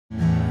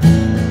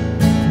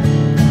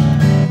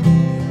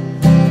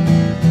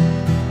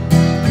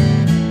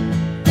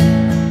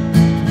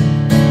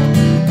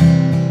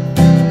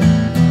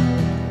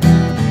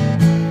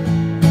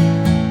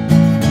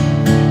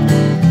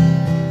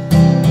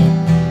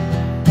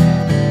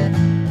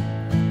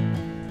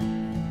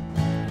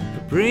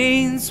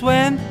veins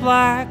went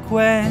black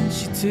when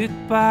she took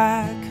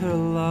back her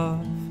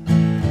love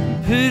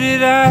and put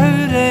it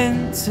out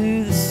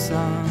into the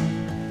sun.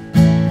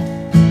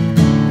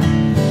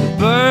 The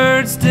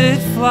birds did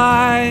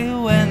fly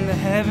when the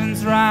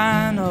heavens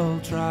ran all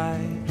dry,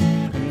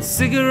 and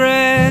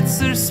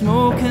cigarettes are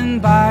smoking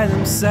by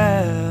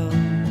themselves.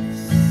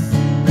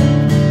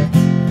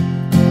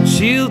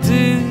 She'll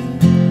do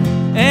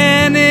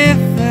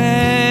anything,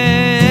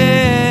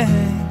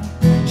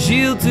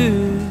 she'll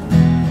do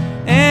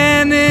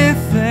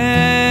anything,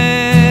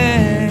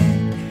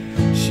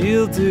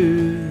 she'll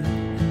do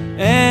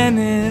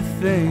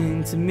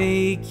anything to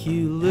make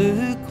you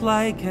look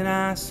like an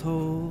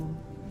asshole.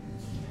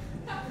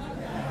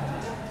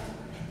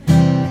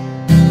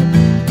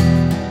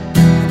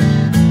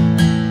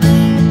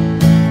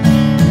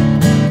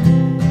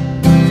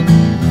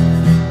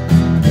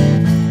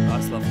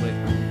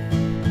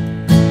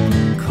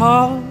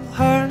 Call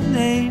her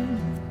name,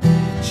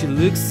 she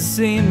looks the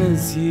same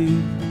as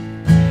you,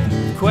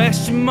 with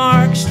question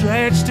marks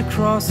stretched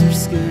across her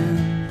skin.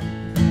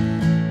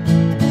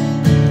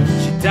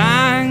 She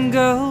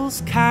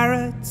dangles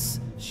carrots,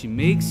 she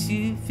makes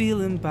you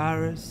feel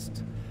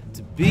embarrassed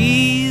to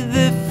be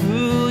the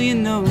fool you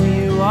know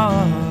you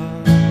are.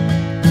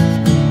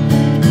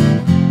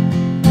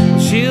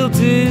 She'll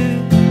do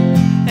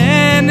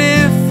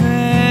anything,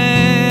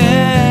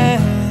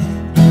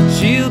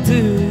 she'll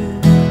do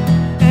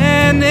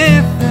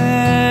anything,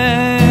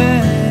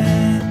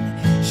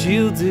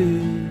 she'll do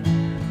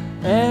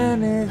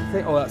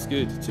anything, oh that's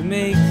good, to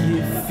make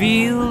you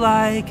feel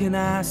like an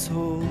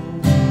asshole.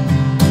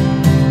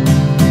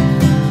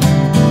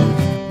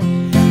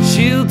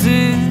 She'll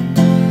do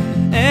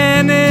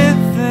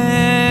anything,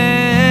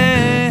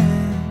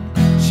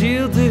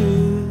 she'll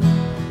do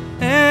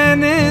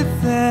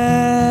anything,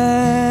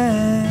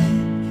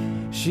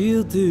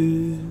 she'll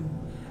do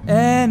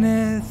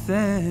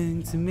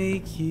anything to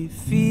make you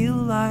feel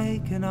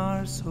like an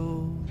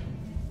arsehole.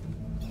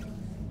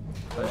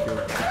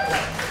 Thank you.